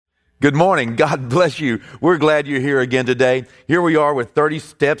Good morning. God bless you. We're glad you're here again today. Here we are with 30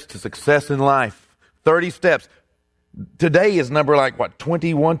 steps to success in life. 30 steps. Today is number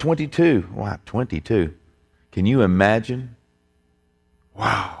 21, 22. Wow, 22. Can you imagine?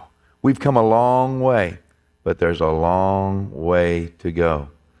 Wow. We've come a long way, but there's a long way to go.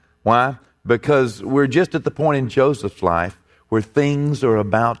 Why? Because we're just at the point in Joseph's life where things are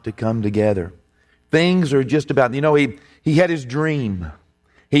about to come together. Things are just about, he had his dream.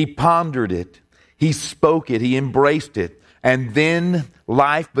 He pondered it. He spoke it. He embraced it. And then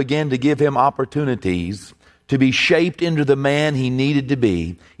life began to give him opportunities to be shaped into the man he needed to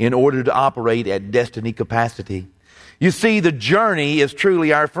be in order to operate at destiny capacity. You see, the journey is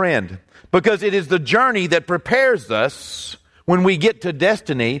truly our friend because it is the journey that prepares us when we get to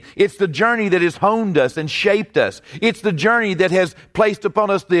destiny. It's the journey that has honed us and shaped us. It's the journey that has placed upon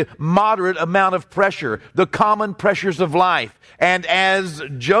us the moderate amount of pressure, the common pressures of life. And as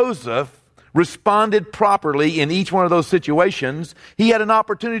Joseph responded properly in each one of those situations, he had an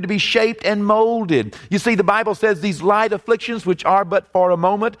opportunity to be shaped and molded. You see, the Bible says these light afflictions, which are but for a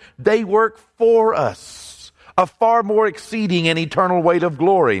moment, they work for us a far more exceeding and eternal weight of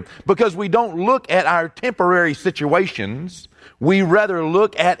glory. Because we don't look at our temporary situations, we rather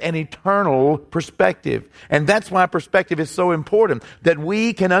look at an eternal perspective. And that's why perspective is so important, that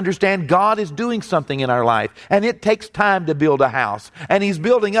we can understand God is doing something in our life. And it takes time to build a house. And He's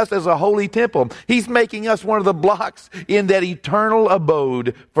building us as a holy temple. He's making us one of the blocks in that eternal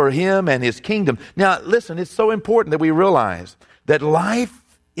abode for Him and His kingdom. Now, listen, it's so important that we realize that life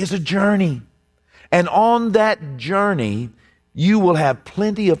is a journey. And on that journey, you will have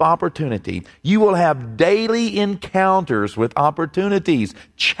plenty of opportunity. You will have daily encounters with opportunities,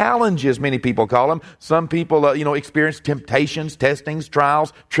 challenges, many people call them. Some people, experience temptations, testings,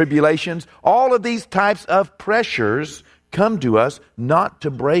 trials, tribulations. All of these types of pressures come to us not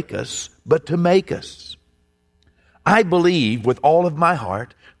to break us, but to make us. I believe with all of my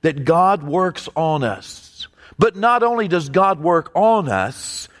heart that God works on us. But not only does God work on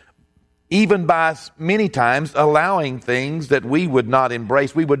us, even by many times allowing things that we would not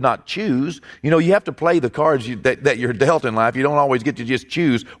embrace, we would not choose. You have to play the cards that you're dealt in life. You don't always get to just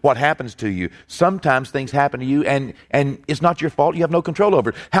choose what happens to you. Sometimes things happen to you and it's not your fault. You have no control over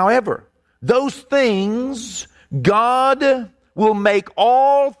it. However, those things, God will make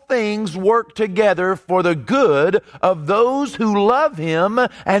all things work together for the good of those who love Him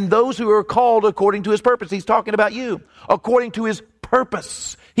and those who are called according to His purpose. He's talking about you, according to His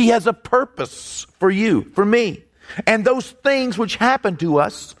purpose. He has a purpose for you, for me. And those things which happen to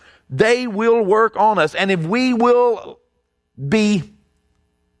us, they will work on us. And if we will be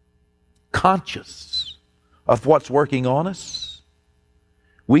conscious of what's working on us,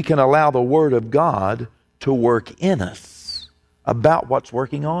 we can allow the Word of God to work in us about what's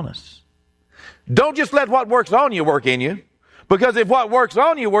working on us. Don't just let what works on you work in you. Because if what works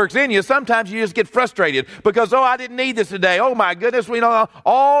on you works in you, sometimes you just get frustrated because, I didn't need this today. Oh my goodness,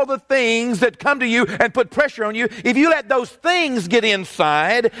 all the things that come to you and put pressure on you. If you let those things get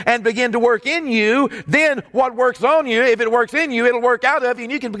inside and begin to work in you, then what works on you, if it works in you, it'll work out of you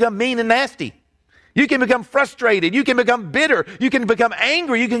and you can become mean and nasty. You can become frustrated. You can become bitter. You can become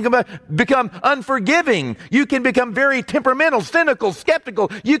angry. You can become unforgiving. You can become very temperamental, cynical, skeptical.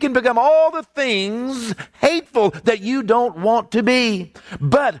 You can become all the things hateful that you don't want to be.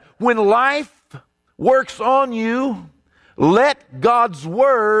 But when life works on you, let God's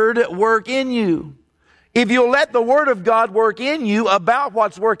Word work in you. If you'll let the Word of God work in you about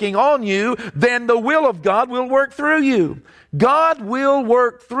what's working on you, then the will of God will work through you. God will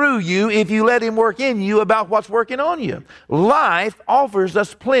work through you if you let Him work in you about what's working on you. Life offers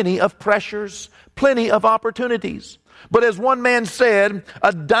us plenty of pressures, plenty of opportunities. But as one man said,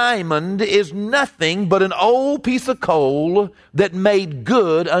 a diamond is nothing but an old piece of coal that made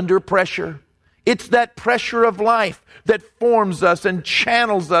good under pressure. It's that pressure of life that forms us and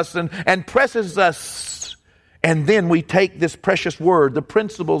channels us and presses us. And then we take this precious Word, the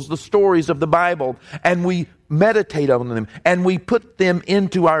principles, the stories of the Bible, and we meditate on them, and we put them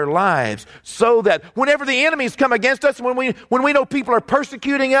into our lives so that whenever the enemies come against us, when we know people are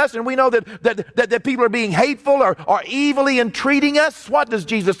persecuting us, and we know that people are being hateful or evilly entreating us, what does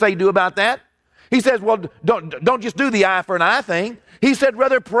Jesus say do about that? He says, well, don't just do the eye for an eye thing. He said,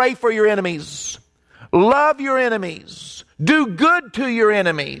 rather pray for your enemies. Love your enemies. Do good to your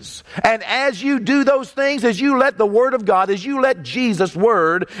enemies. And as you do those things, as you let the Word of God, as you let Jesus'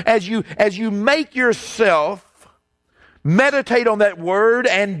 Word, as you make yourself Meditate on that word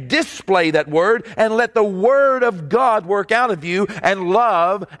and display that word, and let the word of God work out of you, and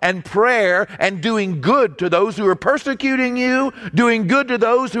love and prayer and doing good to those who are persecuting you, doing good to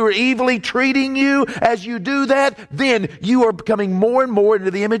those who are evilly treating you. As you do that, then you are becoming more and more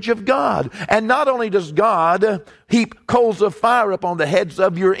into the image of God. And not only does God heap coals of fire upon the heads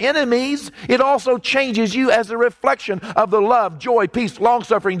of your enemies, it also changes you as a reflection of the love, joy, peace,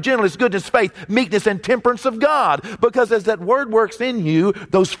 long-suffering, gentleness, goodness, faith, meekness, and temperance of God. Because as that word works in you,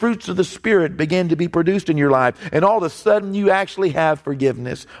 those fruits of the Spirit begin to be produced in your life. And all of a sudden, you actually have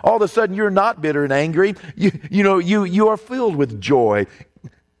forgiveness. All of a sudden, you're not bitter and angry. You are filled with joy.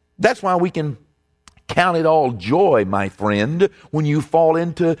 That's why we can count it all joy, my friend, when you fall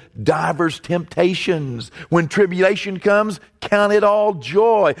into divers temptations. When tribulation comes, count it all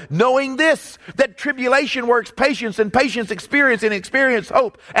joy, knowing this, that tribulation works patience, and patience experience, and experience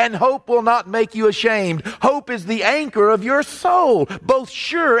hope, and hope will not make you ashamed. Hope is the anchor of your soul, both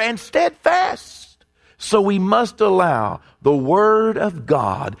sure and steadfast. So we must allow the Word of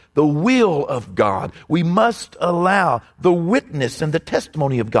God, the will of God, we must allow the witness and the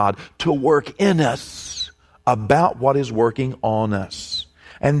testimony of God to work in us about what is working on us.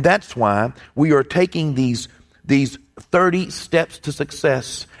 And that's why we are taking these 30 steps to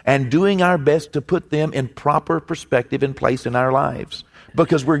success and doing our best to put them in proper perspective and place in our lives.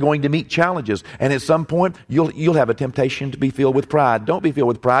 Because we're going to meet challenges. And at some point, you'll have a temptation to be filled with pride. Don't be filled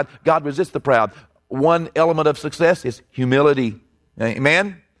with pride. God resists the proud. One element of success is humility.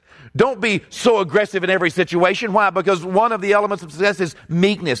 Amen? Don't be so aggressive in every situation. Why? Because one of the elements of success is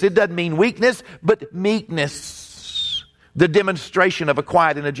meekness. It doesn't mean weakness, but meekness. The demonstration of a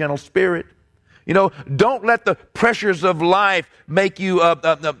quiet and a gentle spirit. Don't let the pressures of life make you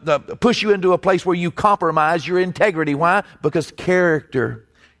push you into a place where you compromise your integrity. Why? Because character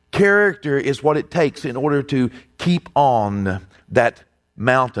is what it takes in order to keep on that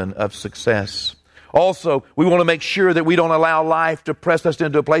mountain of success. Also, we want to make sure that we don't allow life to press us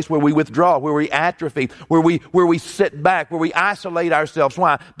into a place where we withdraw, where we atrophy, where we sit back, where we isolate ourselves.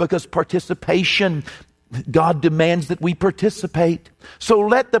 Why? Because participation, God demands that we participate. So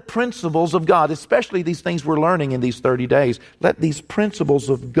let the principles of God, especially these things we're learning in these 30 days, let these principles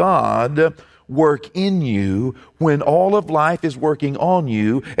of God work in you when all of life is working on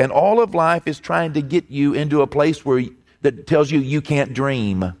you, and all of life is trying to get you into a place that tells you can't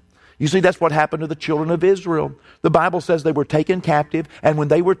dream. You see, that's what happened to the children of Israel. The Bible says they were taken captive, and when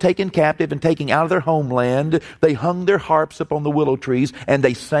they were taken captive and taken out of their homeland, they hung their harps upon the willow trees, and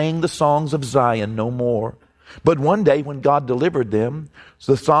they sang the songs of Zion no more. But one day when God delivered them,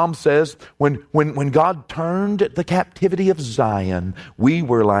 the Psalm says, when God turned the captivity of Zion, we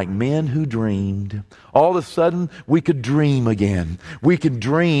were like men who dreamed. All of a sudden, we could dream again. We could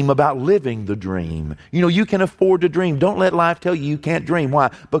dream about living the dream. You can afford to dream. Don't let life tell you can't dream.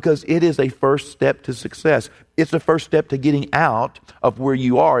 Why? Because it is a first step to success. It's the first step to getting out of where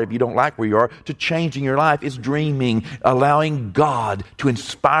you are, if you don't like where you are, to changing your life. It's dreaming, allowing God to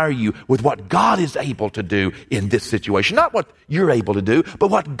inspire you with what God is able to do in this situation. Not what you're able to do, but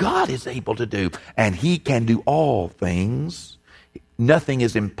what God is able to do. And He can do all things. Nothing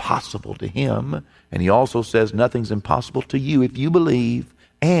is impossible to Him. And He also says nothing's impossible to you if you believe,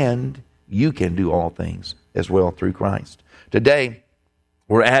 and you can do all things as well through Christ. Today,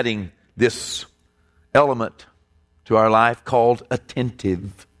 we're adding this element to our life called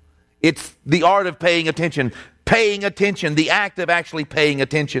attentive. It's the art of paying attention, the act of actually paying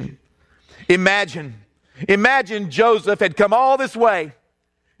attention. Imagine Joseph had come all this way.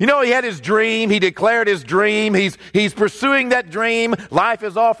 He had his dream. He declared his dream. He's pursuing that dream. Life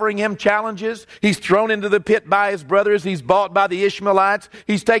is offering him challenges. He's thrown into the pit by his brothers. He's bought by the Ishmaelites.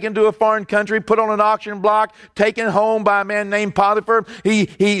 He's taken to a foreign country, put on an auction block, taken home by a man named Potiphar.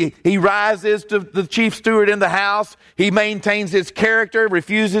 He rises to the chief steward in the house. He maintains his character,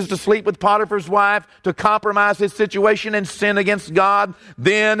 refuses to sleep with Potiphar's wife, to compromise his situation and sin against God.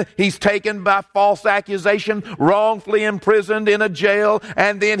 Then he's taken by false accusation, wrongfully imprisoned in a jail,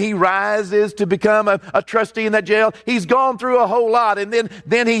 and then he rises to become a trustee in that jail. He's gone through a whole lot. And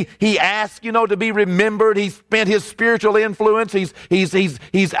then he asks, to be remembered. He's spent his spiritual influence.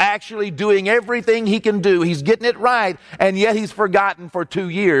 He's actually doing everything he can do. He's getting it right. And yet he's forgotten for 2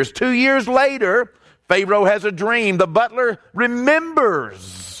 years. 2 years later, Pharaoh has a dream. The butler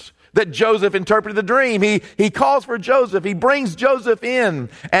remembers that Joseph interpreted the dream. He calls for Joseph. He brings Joseph in,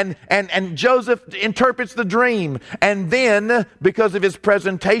 and Joseph interprets the dream. And then, because of his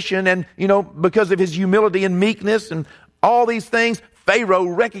presentation and, because of his humility and meekness and all these things, Pharaoh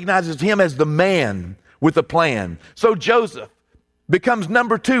recognizes him as the man with a plan. So Joseph becomes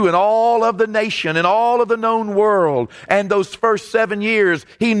number 2 in all of the nation, in all of the known world. And those first 7 years,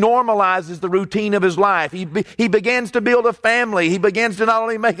 he normalizes the routine of his life. He begins to build a family. He begins to not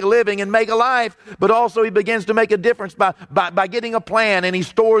only make a living and make a life, but also he begins to make a difference by getting a plan. And he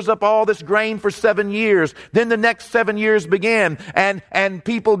stores up all this grain for 7 years. Then the next 7 years begin, and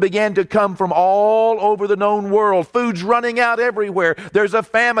people began to come from all over the known world. Food's running out everywhere. There's a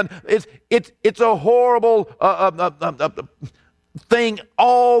famine. It's a horrible thing.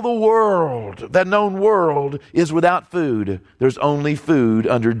 All the world, that known world, is without food. There's only food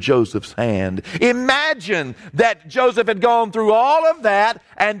under Joseph's hand. Imagine that Joseph had gone through all of that,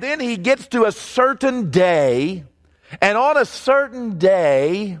 and then he gets to a certain day, and on a certain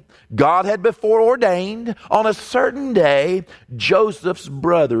day, God had before ordained, on a certain day, Joseph's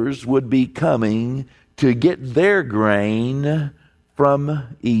brothers would be coming to get their grain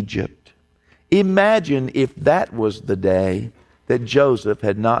from Egypt. Imagine if that was the day that Joseph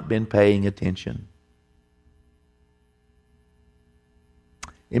had not been paying attention.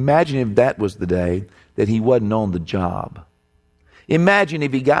 Imagine if that was the day that he wasn't on the job. Imagine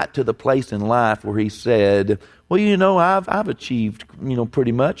if he got to the place in life where he said, well, I've achieved,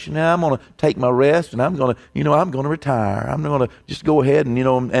 pretty much. Now I'm going to take my rest, and I'm going to retire. I'm going to just go ahead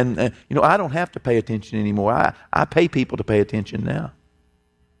and, I don't have to pay attention anymore. I pay people to pay attention now.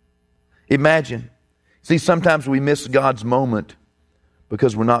 Imagine. See, sometimes we miss God's moment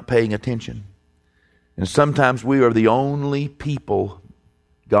because we're not paying attention. And sometimes we are the only people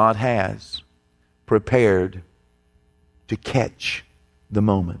God has prepared to catch the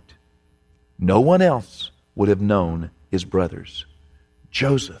moment. No one else would have known his brothers.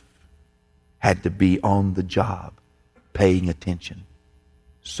 Joseph had to be on the job, paying attention.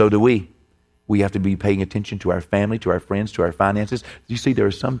 So do we. We have to be paying attention to our family, to our friends, to our finances. You see, there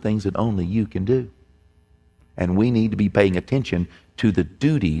are some things that only you can do. And we need to be paying attention to the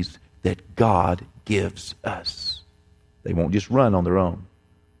duties that God gives us. They won't just run on their own.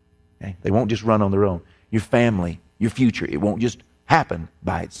 Okay? They won't just run on their own. Your family, your future, it won't just happen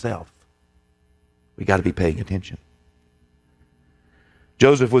by itself. We got to be paying attention.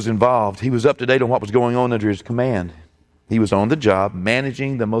 Joseph was involved. He was up to date on what was going on under his command. He was on the job,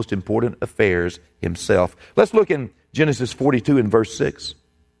 managing the most important affairs himself. Let's look in Genesis 42 and verse 6.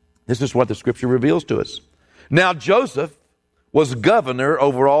 This is what the Scripture reveals to us. Now Joseph was governor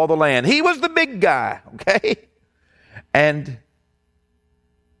over all the land. He was the big guy, okay? And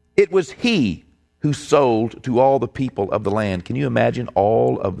it was he who sold to all the people of the land. Can you imagine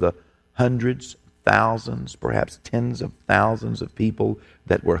all of the hundreds, thousands, perhaps tens of thousands of people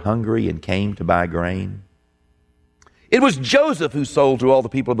that were hungry and came to buy grain? It was Joseph who sold to all the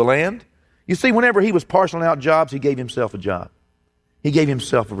people of the land. You see, whenever he was parceling out jobs, he gave himself a job. He gave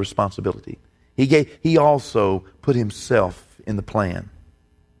himself a responsibility. He also put himself in the plan.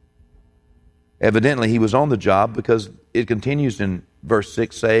 Evidently, he was on the job because it continues in verse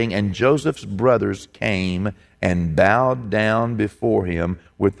 6 saying, and Joseph's brothers came and bowed down before him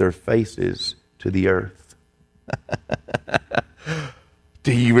with their faces to the earth.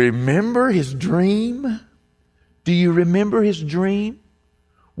 Do you remember his dream? Do you remember his dream?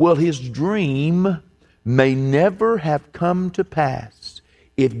 Well, his dream may never have come to pass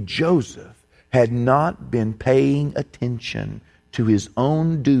if Joseph had not been paying attention to his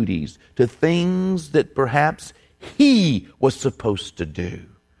own duties, to things that perhaps he was supposed to do.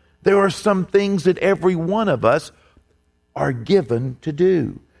 There are some things that every one of us are given to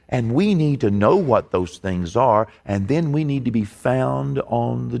do. And we need to know what those things are, and then we need to be found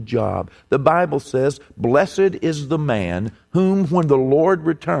on the job. The Bible says, blessed is the man whom when the Lord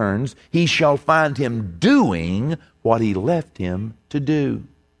returns, he shall find him doing what he left him to do.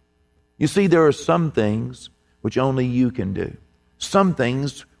 You see, there are some things which only you can do. Some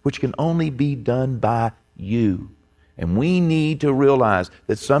things which can only be done by you. And we need to realize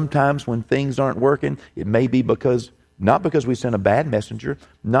that sometimes when things aren't working, it may be not because we sent a bad messenger,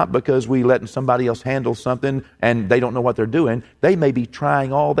 not because we letting somebody else handle something and they don't know what they're doing. They may be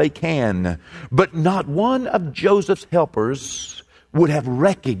trying all they can. But not one of Joseph's helpers would have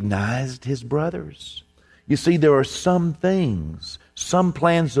recognized his brothers. You see, there are some things, some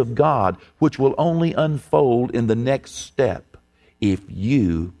plans of God, which will only unfold in the next step if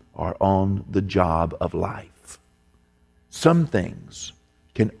you are on the job of life. Some things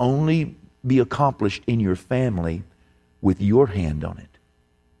can only be accomplished in your family with your hand on it.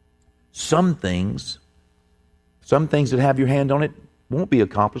 Some things that have your hand on it won't be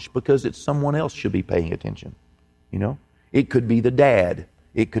accomplished because it's someone else should be paying attention. You know, it could be the dad,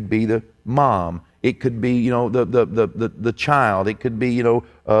 it could be the mom, it could be the child, it could be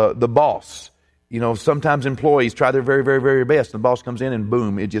the boss. sometimes employees try their very, very, very best. The boss comes in and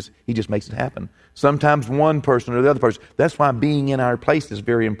boom, he just makes it happen. Sometimes one person or the other person. That's why being in our place is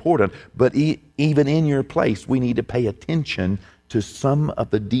very important. But even in your place, we need to pay attention to some of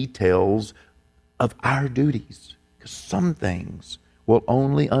the details of our duties. Because some things will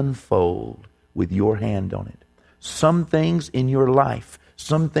only unfold with your hand on it. Some things in your life,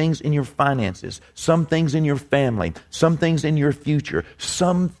 some things in your finances, some things in your family, some things in your future,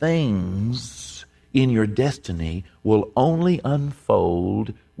 some things in your destiny will only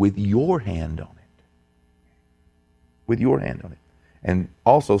unfold with your hand on it. With your hand on it. And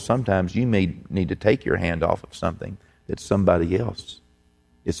also sometimes you may need to take your hand off of something that somebody else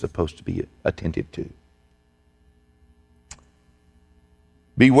is supposed to be attentive to.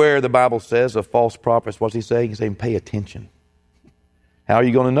 Beware, the Bible says, of false prophets. What's he saying? He's saying pay attention. How are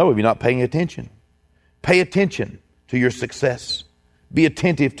you going to know if you're not paying attention? Pay attention to your success. Be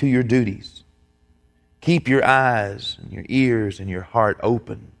attentive to your duties. Keep your eyes and your ears and your heart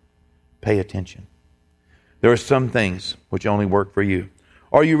open. Pay attention. There are some things which only work for you.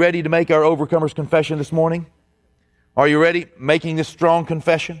 Are you ready to make our Overcomer's Confession this morning? Are you ready making this strong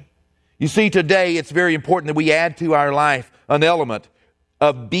confession? You see, today it's very important that we add to our life an element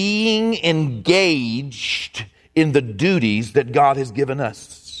of being engaged in the duties that God has given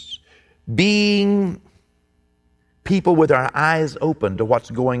us. Being people with our eyes open to what's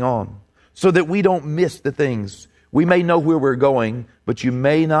going on so that we don't miss the things. We may know where we're going, but you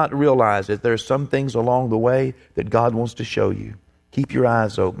may not realize that there are some things along the way that God wants to show you. Keep your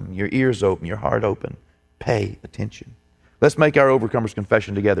eyes open, your ears open, your heart open. Pay attention. Let's make our Overcomer's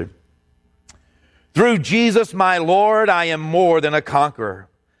Confession together. Through Jesus my Lord, I am more than a conqueror.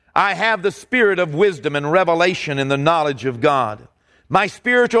 I have the spirit of wisdom and revelation in the knowledge of God. My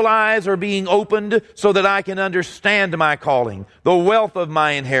spiritual eyes are being opened so that I can understand my calling, the wealth of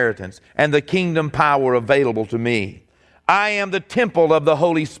my inheritance, and the kingdom power available to me. I am the temple of the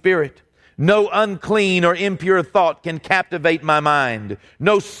Holy Spirit. No unclean or impure thought can captivate my mind.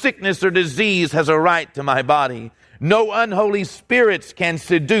 No sickness or disease has a right to my body. No unholy spirits can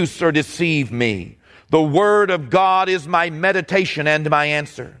seduce or deceive me. The Word of God is my meditation and my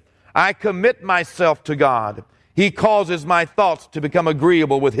answer. I commit myself to God. He causes my thoughts to become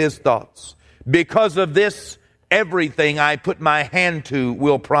agreeable with His thoughts. Because of this, everything I put my hand to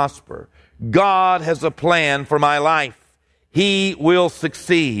will prosper. God has a plan for my life. He will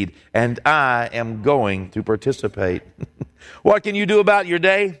succeed, and I am going to participate. What can you do about your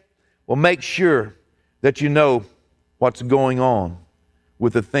day? Well, make sure that you know what's going on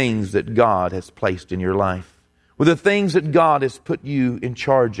with the things that God has placed in your life, with the things that God has put you in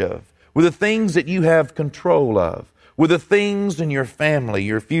charge of, with the things that you have control of, with the things in your family,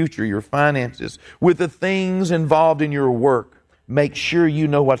 your future, your finances, with the things involved in your work. Make sure you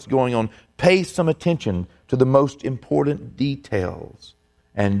know what's going on. Pay some attention to the most important details,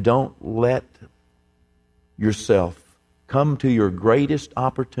 and don't let yourself come to your greatest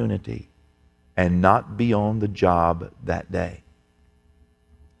opportunity and not be on the job that day.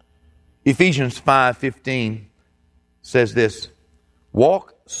 Ephesians 5:15 says this,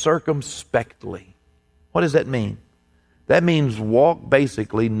 walk circumspectly. What does that mean? That means walk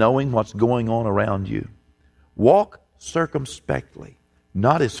basically knowing what's going on around you. Walk circumspectly,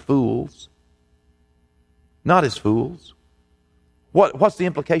 not as fools. Not as fools. What's the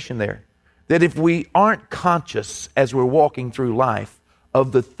implication there? That if we aren't conscious as we're walking through life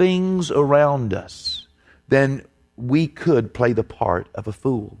of the things around us, then we could play the part of a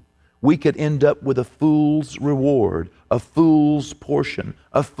fool. We could end up with a fool's reward, a fool's portion,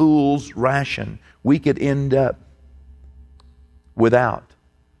 a fool's ration. We could end up without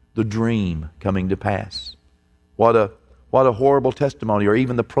the dream coming to pass. What a horrible testimony, or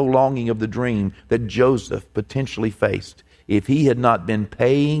even the prolonging of the dream that Joseph potentially faced if he had not been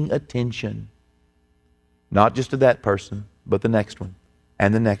paying attention, not just to that person, but the next one,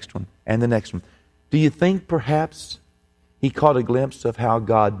 and the next one, and the next one. Do you think perhaps he caught a glimpse of how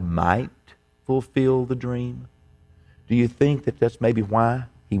God might fulfill the dream? Do you think that that's maybe why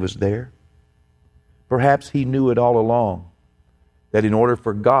he was there? Perhaps he knew it all along, that in order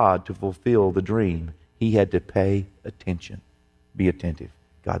for God to fulfill the dream, he had to pay attention. Be attentive.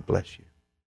 God bless you.